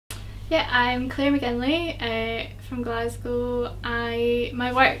Yeah, I'm Claire McGinlay from Glasgow.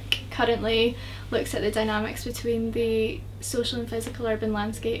 My work currently looks at the dynamics between the social and physical urban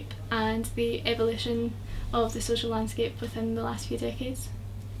landscape and the evolution of the social landscape within the last few decades.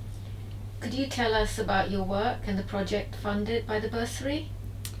 Could you tell us about your work and the project funded by the bursary?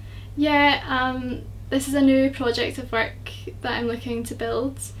 Yeah, this is a new project of work that I'm looking to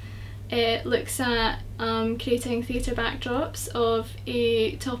build. It looks at creating theatre backdrops of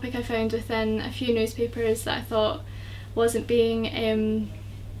a topic I found within a few newspapers that I thought wasn't being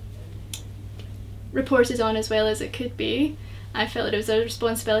reported on as well as it could be. I felt that it was a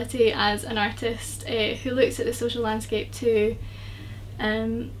responsibility as an artist who looks at the social landscape to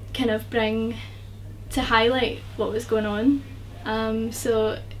kind of to highlight what was going on.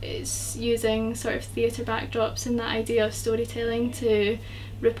 So it's using sort of theatre backdrops and that idea of storytelling to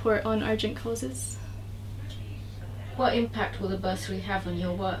report on urgent causes. What impact will the bursary have on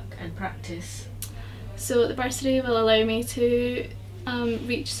your work and practice? So the bursary will allow me to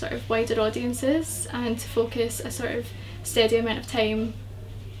reach sort of wider audiences and to focus a sort of steady amount of time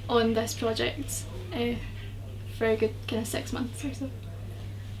on this project for a good kind of 6 months or so.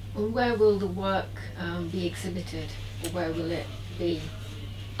 And where will the work be exhibited, or where will it be?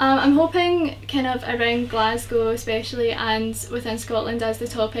 I'm hoping kind of around Glasgow especially, and within Scotland, as the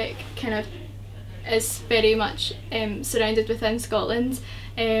topic kind of is very much surrounded within Scotland.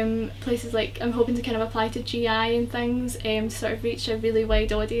 Places like, I'm hoping to kind of apply to GI and things to sort of reach a really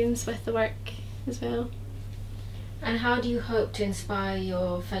wide audience with the work as well. And how do you hope to inspire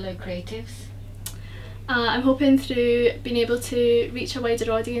your fellow creatives? I'm hoping through being able to reach a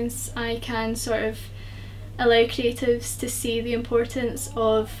wider audience I can sort of allow creatives to see the importance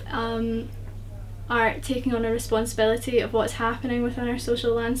of art taking on a responsibility of what's happening within our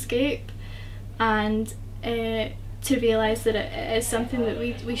social landscape, and to realise that it is something that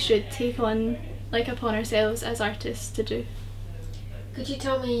we should take on upon ourselves as artists to do. Could you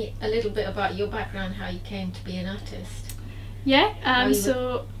tell me a little bit about your background, how you came to be an artist? Yeah,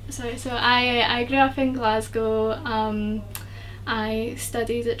 so I grew up in Glasgow. I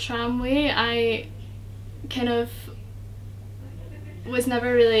studied at Tramway. I kind of was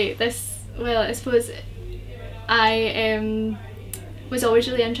never really I suppose I was always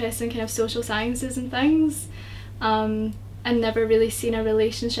really interested in kind of social sciences and things, and never really seen a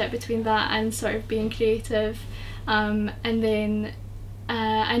relationship between that and sort of being creative, and then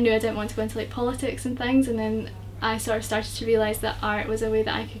I knew I didn't want to go into politics and things, and then I sort of started to realise that art was a way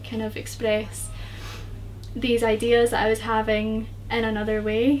that I could kind of express these ideas that I was having in another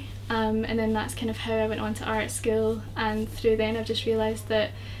way, and then that's kind of how I went on to art school, and through then I've just realised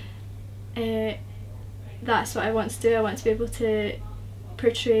that that's what I want to do. I want to be able to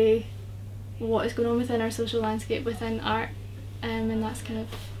portray what is going on within our social landscape within art, and that's kind of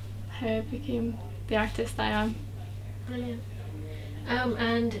how I became the artist I am. Brilliant.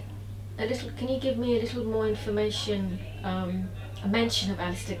 And can you give me a little more information, a mention of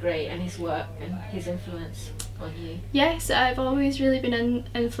Alasdair Gray and his work and his influence on you? Yes, I've always really been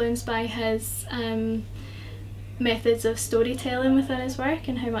influenced by his methods of storytelling within his work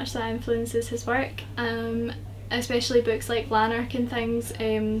and how much that influences his work, especially books like Lanark and things,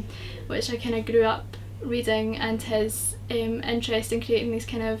 which I kind of grew up reading, and his interest in creating these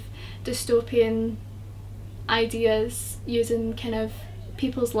kind of dystopian ideas using kind of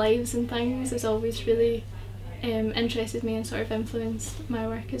people's lives and things has always really interested me and sort of influenced my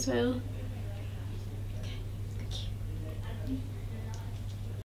work as well.